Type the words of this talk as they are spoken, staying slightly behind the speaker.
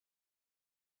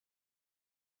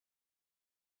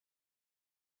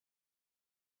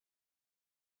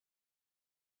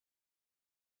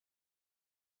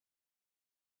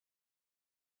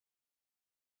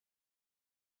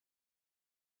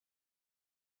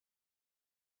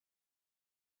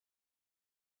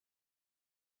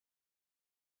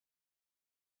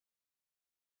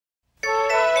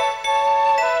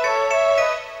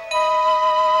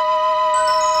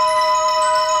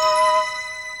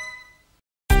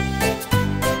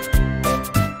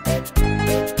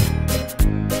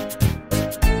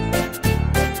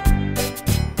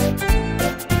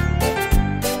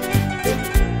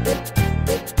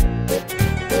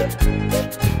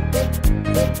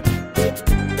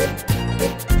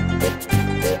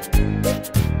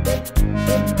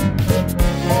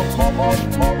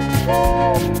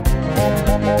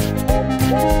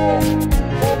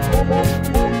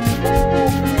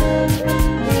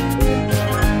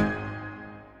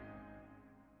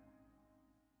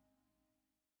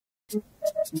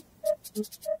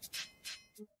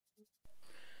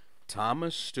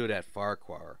Thomas stood at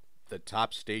Farquhar, the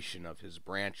top station of his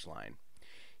branch line.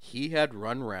 He had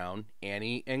run round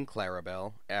Annie and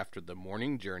Clarabelle after the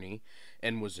morning journey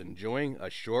and was enjoying a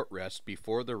short rest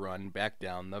before the run back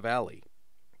down the valley.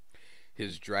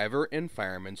 His driver and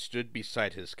fireman stood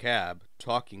beside his cab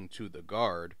talking to the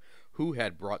guard, who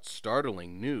had brought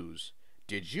startling news.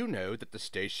 "Did you know that the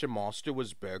station master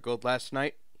was burgled last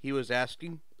night?" he was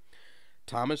asking.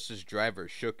 Thomas's driver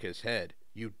shook his head.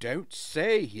 "You don't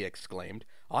say," he exclaimed.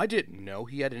 "I didn't know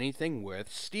he had anything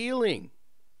worth stealing."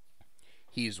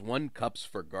 "He's won cups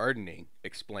for gardening,"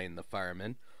 explained the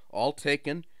fireman, "all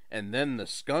taken, and then the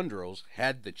scoundrels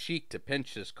had the cheek to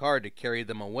pinch his car to carry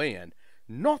them away in.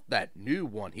 Not that new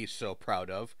one he's so proud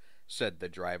of," said the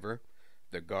driver.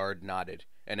 The guard nodded,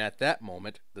 and at that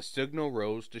moment the signal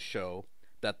rose to show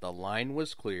that the line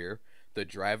was clear. The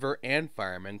driver and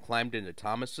fireman climbed into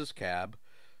Thomas's cab.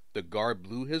 The guard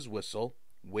blew his whistle,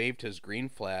 waved his green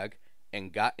flag,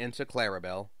 and got into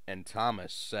Clarabelle, and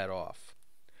Thomas set off.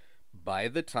 By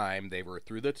the time they were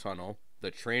through the tunnel,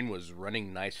 the train was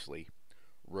running nicely.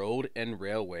 Road and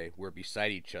railway were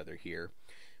beside each other here,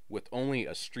 with only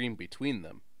a stream between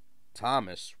them.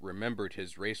 Thomas remembered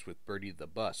his race with Bertie the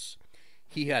bus.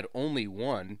 He had only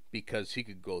won because he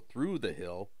could go through the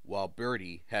hill, while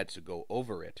Bertie had to go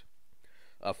over it.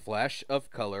 A flash of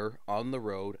color on the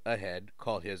road ahead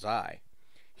caught his eye.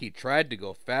 He tried to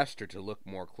go faster to look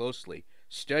more closely.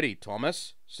 "Steady,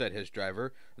 Thomas," said his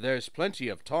driver. "There's plenty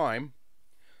of time."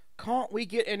 "Can't we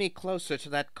get any closer to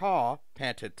that car?"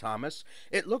 panted Thomas.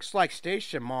 "It looks like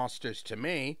station masters to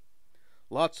me."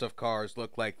 "Lots of cars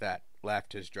look like that,"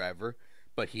 laughed his driver,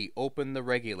 but he opened the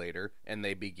regulator, and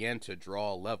they began to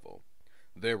draw level.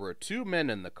 There were two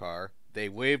men in the car. They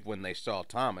waved when they saw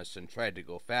Thomas and tried to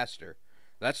go faster.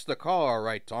 "That's the car, all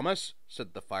right, Thomas,"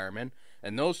 said the fireman,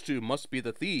 "and those two must be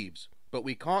the thieves. But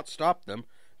we can't stop them.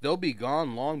 They'll be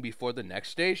gone long before the next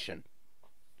station."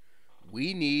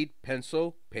 "We need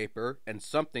pencil, paper, and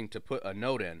something to put a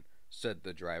note in," said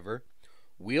the driver.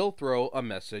 "We'll throw a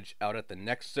message out at the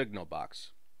next signal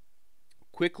box."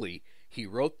 Quickly, he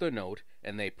wrote the note,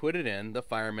 and they put it in the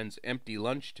fireman's empty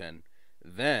lunch tin.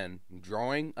 Then,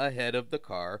 drawing ahead of the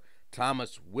car,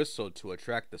 Thomas whistled to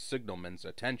attract the signalman's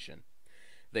attention.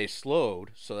 They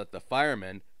slowed so that the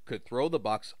fireman could throw the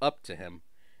box up to him,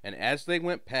 and as they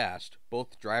went past,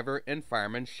 both driver and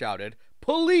fireman shouted,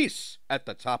 "Police!" at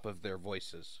the top of their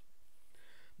voices.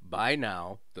 By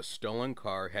now, the stolen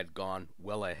car had gone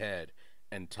well ahead,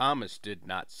 and Thomas did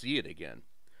not see it again.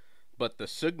 But the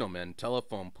signalman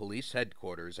telephoned police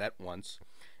headquarters at once,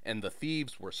 and the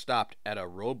thieves were stopped at a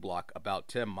roadblock about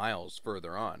 10 miles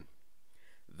further on.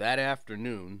 That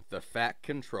afternoon, the fat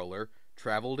controller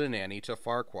traveled in Annie to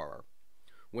Farquhar.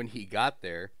 When he got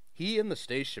there, he and the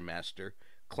station master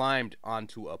climbed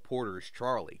onto a porter's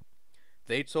trolley.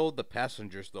 They told the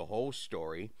passengers the whole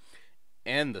story,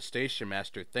 and the station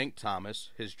master thanked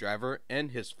Thomas, his driver,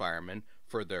 and his fireman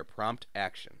for their prompt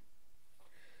action.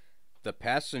 The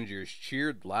passengers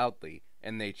cheered loudly,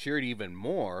 and they cheered even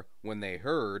more when they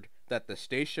heard that the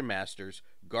station master's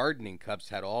gardening cups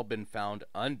had all been found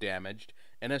undamaged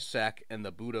in a sack in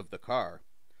the boot of the car.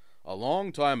 "A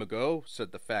long time ago,"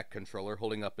 said the fat controller,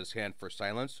 holding up his hand for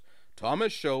silence,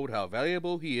 "Thomas showed how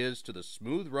valuable he is to the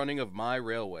smooth running of my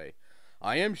railway.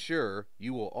 I am sure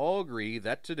you will all agree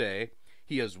that today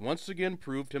he has once again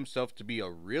proved himself to be a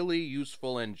really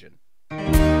useful engine."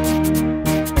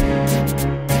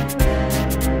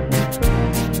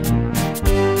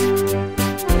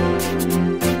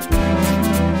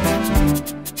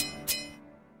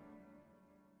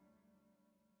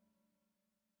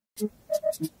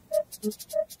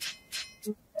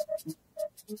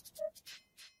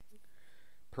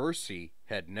 Percy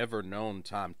had never known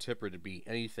Tom Tipper to be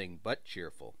anything but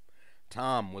cheerful.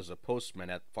 Tom was a postman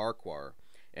at Farquhar,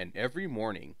 and every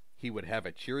morning he would have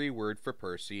a cheery word for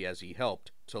Percy as he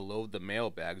helped to load the mail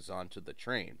bags onto the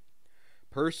train.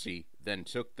 Percy then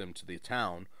took them to the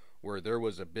town, where there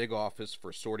was a big office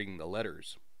for sorting the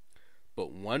letters.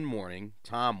 But one morning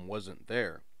Tom wasn't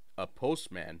there. A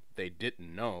postman they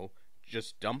didn't know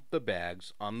just dumped the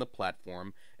bags on the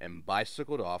platform and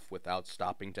bicycled off without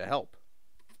stopping to help.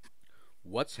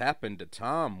 "What's happened to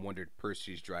Tom?" wondered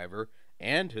Percy's driver.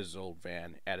 "And his old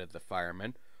van," added the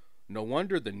fireman. "No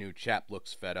wonder the new chap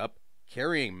looks fed up.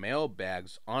 Carrying mail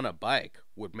bags on a bike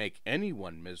would make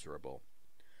anyone miserable."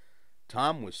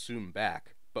 Tom was soon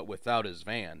back, but without his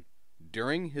van.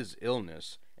 During his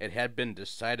illness, it had been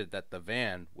decided that the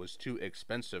van was too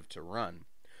expensive to run.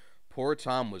 Poor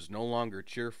Tom was no longer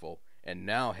cheerful, and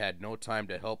now had no time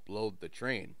to help load the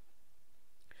train.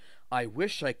 I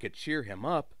wish I could cheer him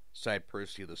up, sighed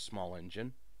Percy the small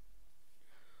engine.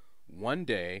 One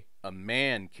day, a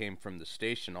man came from the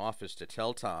station office to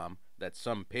tell Tom that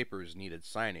some papers needed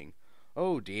signing.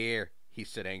 "Oh dear," he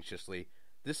said anxiously,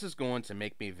 "this is going to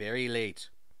make me very late."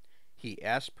 He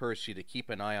asked Percy to keep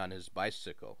an eye on his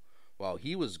bicycle. While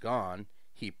he was gone,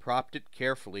 he propped it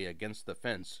carefully against the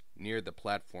fence near the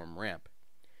platform ramp.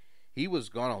 He was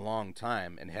gone a long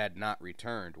time and had not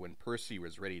returned when Percy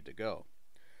was ready to go.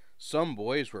 Some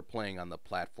boys were playing on the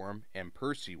platform, and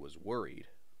Percy was worried.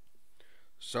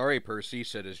 "Sorry, Percy,"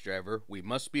 said his driver. "We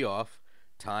must be off.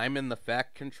 Time and the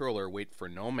Fact Controller wait for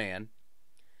no man."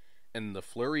 In the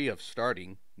flurry of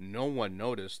starting, no one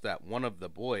noticed that one of the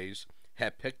boys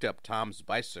had picked up Tom's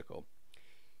bicycle.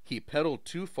 He pedaled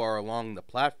too far along the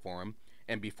platform,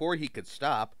 and before he could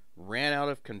stop, ran out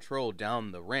of control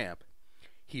down the ramp.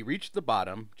 He reached the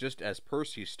bottom just as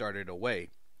Percy started away.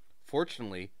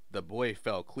 Fortunately, the boy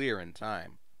fell clear in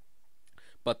time.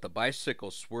 But the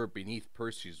bicycle swerved beneath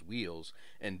Percy's wheels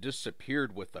and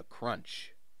disappeared with a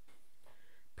crunch.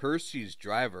 Percy's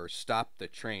driver stopped the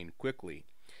train quickly,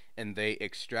 and they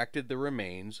extracted the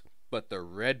remains, but the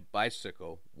red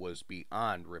bicycle was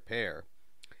beyond repair.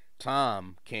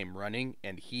 Tom came running,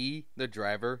 and he, the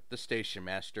driver, the station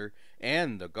master,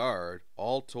 and the guard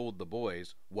all told the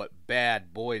boys what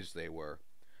bad boys they were.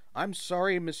 "I'm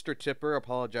sorry, Mr. Tipper,"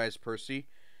 apologized Percy.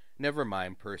 "Never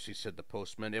mind, Percy," said the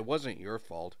postman. "It wasn't your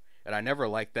fault, and I never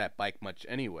liked that bike much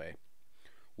anyway."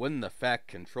 When the Fact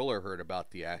Controller heard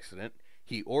about the accident,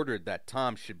 he ordered that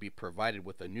Tom should be provided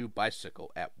with a new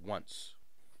bicycle at once.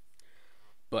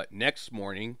 But next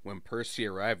morning, when Percy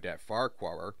arrived at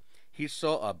Farquhar, he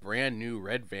saw a brand new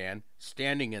red van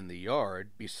standing in the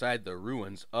yard beside the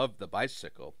ruins of the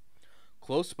bicycle.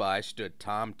 Close by stood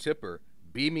Tom Tipper,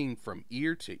 beaming from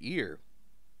ear to ear.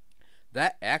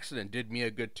 "That accident did me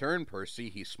a good turn, Percy,"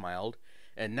 he smiled,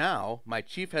 "and now my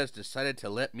chief has decided to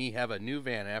let me have a new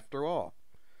van after all."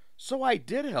 "So I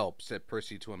did help," said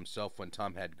Percy to himself when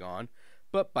Tom had gone,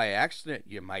 "but by accident,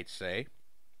 you might say."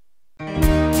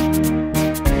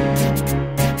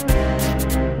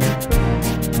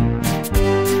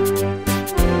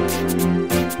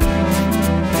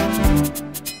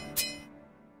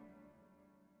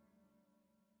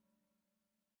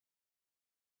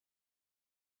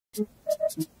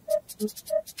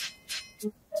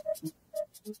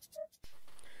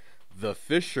 The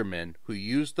fishermen who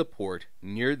used the port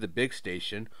near the big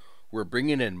station were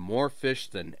bringing in more fish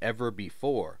than ever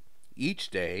before. Each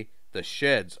day, the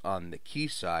sheds on the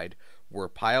quayside were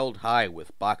piled high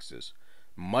with boxes.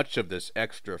 Much of this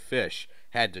extra fish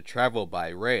had to travel by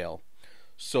rail,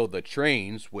 so the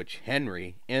trains which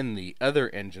Henry and the other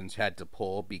engines had to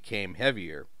pull became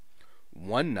heavier.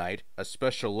 One night, a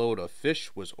special load of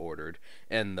fish was ordered,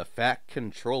 and the Fact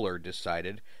Controller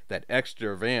decided that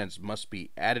extra vans must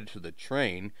be added to the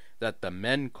train that the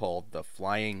men called the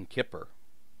Flying Kipper.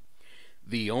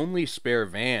 The only spare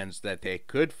vans that they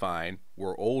could find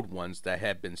were old ones that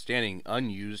had been standing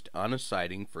unused on a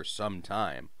siding for some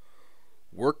time.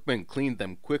 Workmen cleaned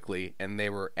them quickly, and they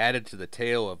were added to the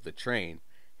tail of the train.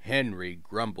 Henry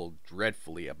grumbled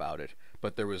dreadfully about it,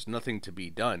 but there was nothing to be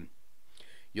done.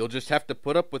 "You'll just have to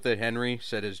put up with it, Henry,"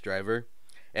 said his driver.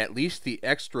 "At least the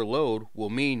extra load will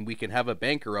mean we can have a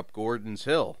banker up Gordon's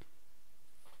Hill."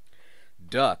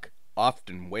 Duck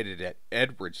often waited at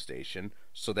Edward Station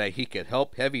so that he could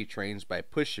help heavy trains by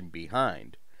pushing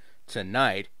behind.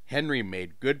 Tonight, Henry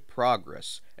made good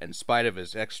progress in spite of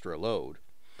his extra load.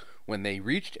 When they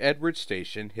reached Edward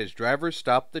Station, his driver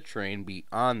stopped the train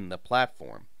beyond the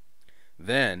platform.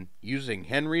 Then, using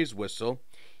Henry's whistle,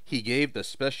 he gave the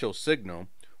special signal,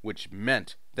 which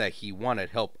meant that he wanted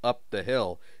help up the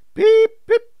hill. "Peep,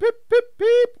 peep, peep, peep,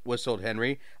 peep," whistled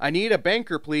Henry. "I need a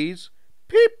banker, please."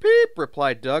 "Peep, peep,"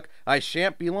 replied Duck. "I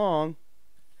shan't be long."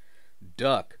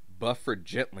 Duck buffered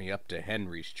gently up to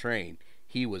Henry's train.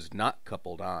 He was not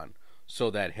coupled on,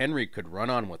 so that Henry could run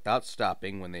on without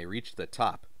stopping when they reached the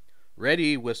top.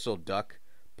 "Ready," whistled Duck.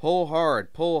 Pull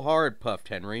hard," puffed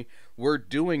Henry. We're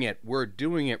doing it,"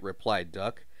 replied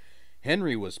Duck.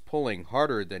 Henry was pulling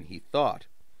harder than he thought.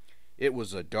 It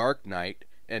was a dark night,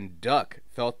 and Duck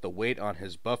felt the weight on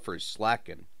his buffers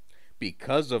slacken.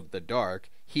 Because of the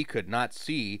dark, he could not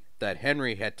see that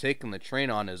Henry had taken the train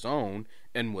on his own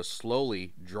and was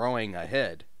slowly drawing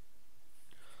ahead.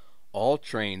 All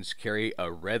trains carry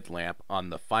a red lamp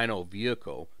on the final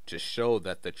vehicle to show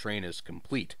that the train is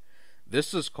complete.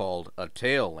 This is called a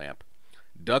tail lamp.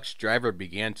 Duck's driver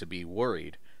began to be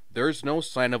worried. "There's no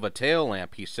sign of a tail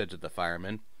lamp," he said to the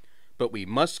fireman. "But we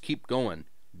must keep going."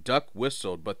 Duck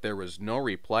whistled, but there was no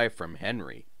reply from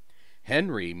Henry.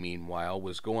 Henry, meanwhile,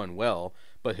 was going well,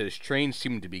 but his train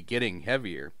seemed to be getting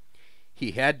heavier.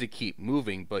 He had to keep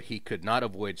moving, but he could not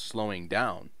avoid slowing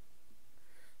down.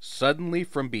 Suddenly,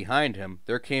 from behind him,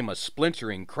 there came a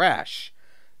splintering crash.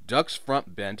 Duck's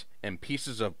front bent, and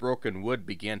pieces of broken wood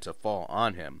began to fall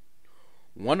on him.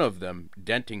 One of them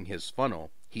denting his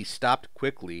funnel, he stopped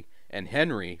quickly, and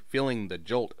Henry, feeling the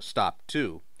jolt, stopped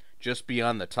too, just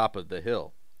beyond the top of the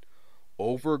hill.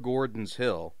 Over Gordon's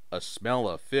hill, a smell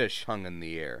of fish hung in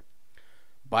the air.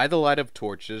 By the light of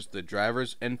torches, the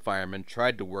drivers and firemen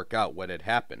tried to work out what had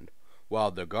happened,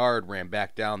 while the guard ran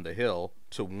back down the hill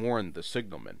to warn the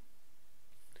signalman.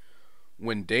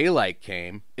 When daylight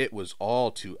came, it was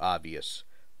all too obvious.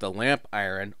 The lamp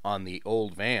iron on the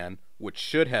old van, which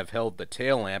should have held the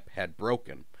tail lamp, had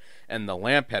broken, and the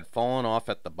lamp had fallen off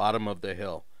at the bottom of the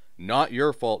hill. "Not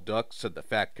your fault, Duck," said the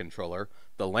fat controller.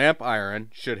 "The lamp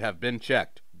iron should have been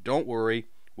checked. Don't worry,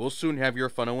 we'll soon have your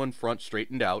funnel in front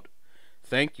straightened out."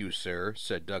 "Thank you, sir,"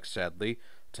 said Duck sadly.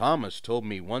 "Thomas told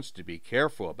me once to be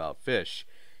careful about fish.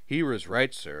 He was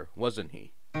right, sir, wasn't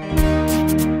he?"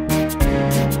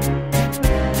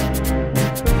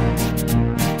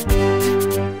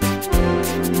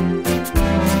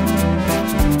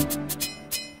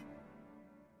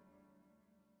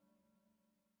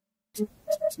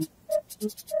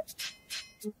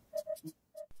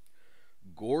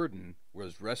 Gordon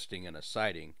was resting in a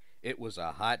siding. It was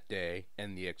a hot day,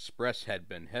 and the express had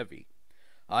been heavy.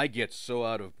 "I get so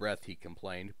out of breath," he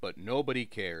complained, "but nobody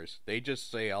cares. They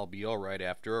just say I'll be all right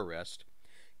after a rest."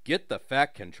 "Get the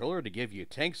fat controller to give you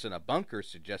tanks in a bunker,"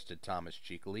 suggested Thomas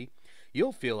cheekily.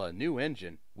 "You'll feel a new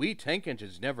engine. We tank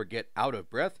engines never get out of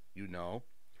breath, you know."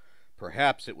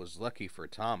 Perhaps it was lucky for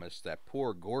Thomas that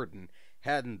poor Gordon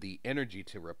hadn't the energy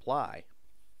to reply.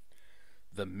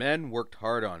 The men worked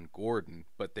hard on Gordon,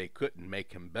 but they couldn't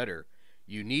make him better.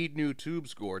 "You need new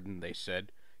tubes, Gordon," they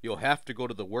said. "You'll have to go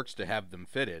to the works to have them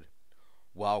fitted."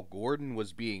 While Gordon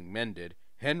was being mended,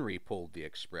 Henry pulled the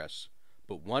express.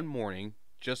 But one morning,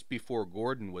 just before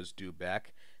Gordon was due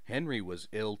back, Henry was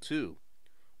ill too.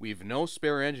 "We've no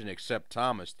spare engine except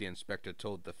Thomas," the inspector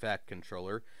told the fat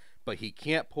controller, "but he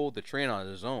can't pull the train on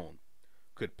his own."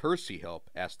 "Could Percy help?"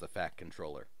 asked the fat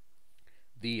controller.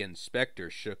 The inspector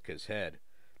shook his head.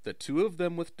 "The two of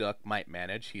them with Duck might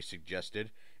manage," he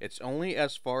suggested. "It's only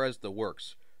as far as the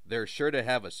works. They're sure to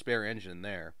have a spare engine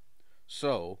there."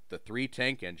 So the three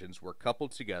tank engines were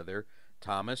coupled together,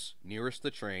 Thomas nearest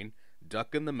the train,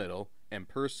 Duck in the middle, and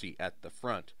Percy at the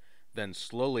front. Then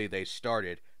slowly they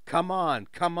started. Come on,"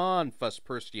 fussed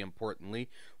Percy importantly.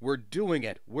 We're doing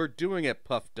it,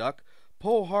 puffed Duck.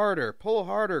 Pull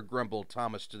harder, grumbled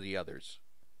Thomas to the others.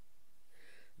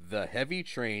 The heavy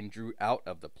train drew out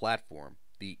of the platform.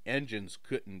 The engines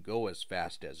couldn't go as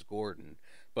fast as Gordon,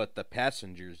 but the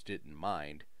passengers didn't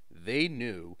mind. They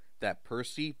knew that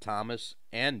Percy, Thomas,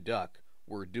 and Duck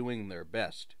were doing their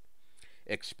best.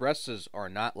 Expresses are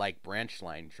not like branch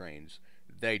line trains.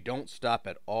 They don't stop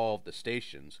at all of the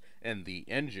stations, and the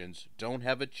engines don't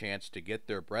have a chance to get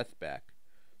their breath back.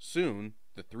 Soon,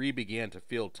 the three began to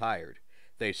feel tired.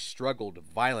 They struggled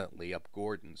violently up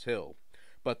Gordon's hill,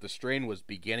 but the strain was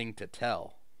beginning to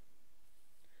tell.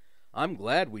 "I'm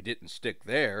glad we didn't stick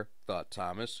there," thought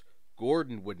Thomas.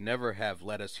 "Gordon would never have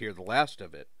let us hear the last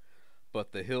of it."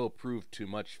 But the hill proved too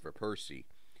much for Percy.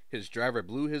 His driver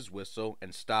blew his whistle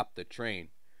and stopped the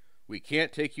train. "We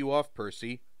can't take you off,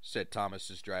 Percy," said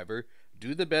Thomas's driver.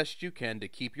 "Do the best you can to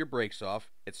keep your brakes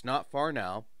off. It's not far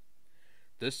now."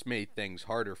 This made things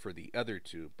harder for the other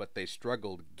two, but they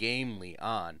struggled gamely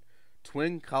on,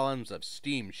 twin columns of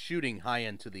steam shooting high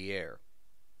into the air.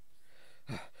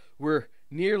 We're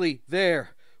nearly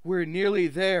there,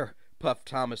 puffed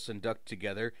Thomas and Duck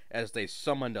together as they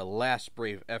summoned a last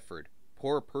brave effort.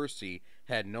 Poor Percy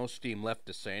had no steam left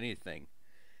to say anything.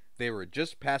 They were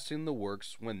just passing the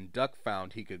works when Duck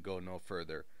found he could go no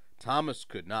further. Thomas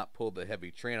could not pull the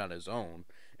heavy train on his own,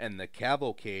 and the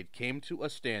cavalcade came to a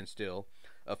standstill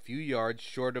a few yards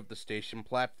short of the station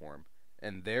platform,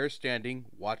 and there, standing,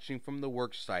 watching from the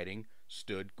works siding,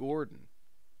 stood Gordon.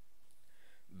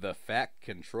 The fat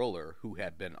controller, who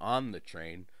had been on the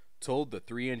train, told the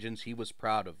three engines he was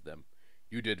proud of them.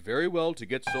 "You did very well to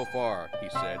get so far," he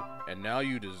said, "and now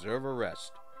you deserve a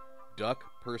rest." Duck,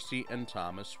 Percy, and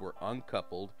Thomas were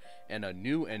uncoupled, and a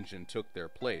new engine took their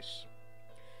place.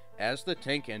 As the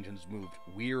tank engines moved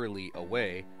wearily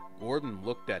away, Gordon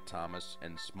looked at Thomas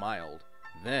and smiled.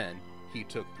 Then he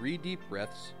took 3 deep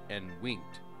breaths and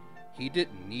winked. He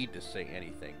didn't need to say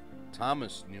anything.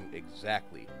 Thomas knew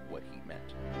exactly what he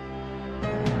meant.